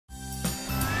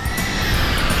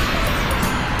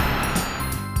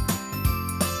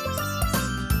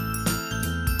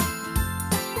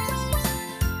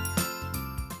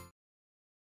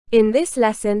In this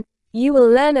lesson, you will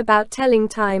learn about telling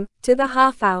time to the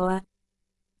half hour.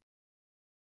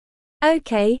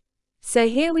 Okay, so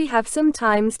here we have some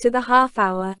times to the half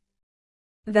hour.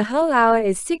 The whole hour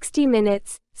is 60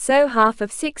 minutes, so half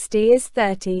of 60 is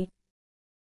 30.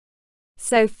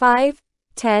 So 5,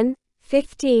 10,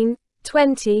 15,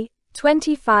 20,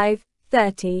 25,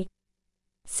 30.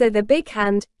 So the big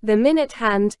hand, the minute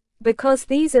hand, because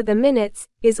these are the minutes,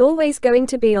 is always going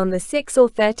to be on the 6 or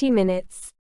 30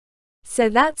 minutes. So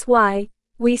that's why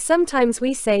we sometimes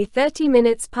say 30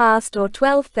 minutes past or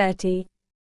 12:30.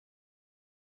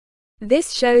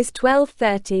 This shows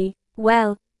 12:30.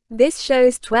 Well, this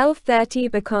shows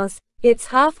 12:30 because it's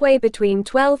halfway between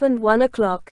 12 and 1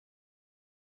 o'clock.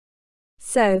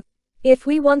 So, if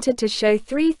we wanted to show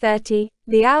 3:30,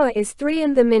 the hour is 3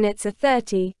 and the minutes are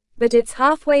 30, but it's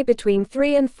halfway between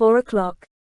 3 and 4 o'clock.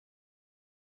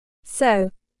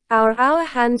 So, our hour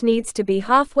hand needs to be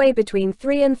halfway between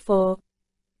 3 and 4.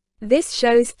 This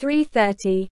shows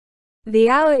 3:30. The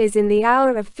hour is in the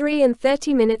hour of 3 and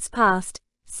 30 minutes past,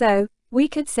 so we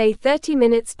could say 30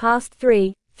 minutes past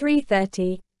 3,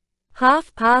 3:30.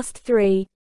 Half past 3.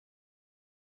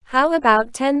 How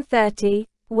about 10:30?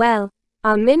 Well,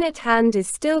 our minute hand is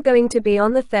still going to be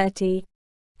on the 30.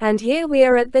 And here we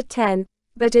are at the 10,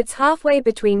 but it's halfway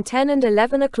between 10 and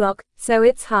 11 o'clock, so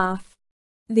it's half.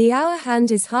 The hour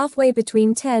hand is halfway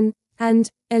between 10 and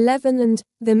 11 and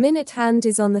the minute hand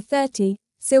is on the 30,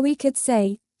 so we could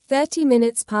say 30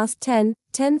 minutes past 10,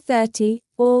 10:30,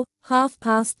 or half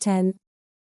past 10.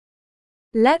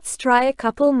 Let's try a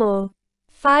couple more.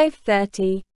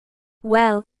 5:30.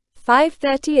 Well,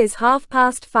 5:30 is half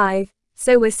past 5,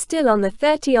 so we're still on the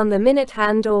 30 on the minute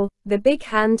hand or the big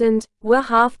hand and we're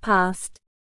half past.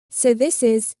 So this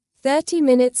is 30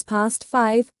 minutes past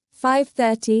 5,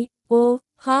 5:30, or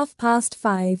half past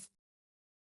 5.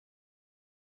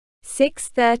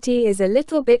 6:30 is a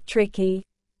little bit tricky,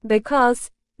 because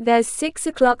there's 6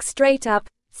 o'clock straight up,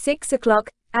 6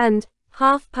 o'clock, and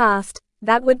half past,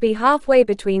 that would be halfway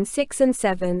between 6 and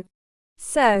 7.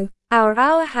 So, our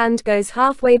hour hand goes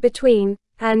halfway between,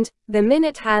 and the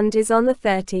minute hand is on the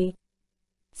 30.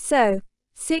 So,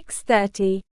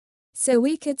 6:30. So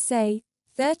we could say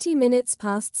 30 minutes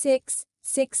past 6,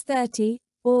 6:30,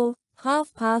 or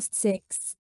half past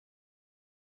 6.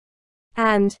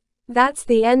 And that's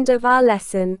the end of our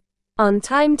lesson on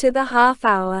time to the half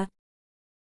hour.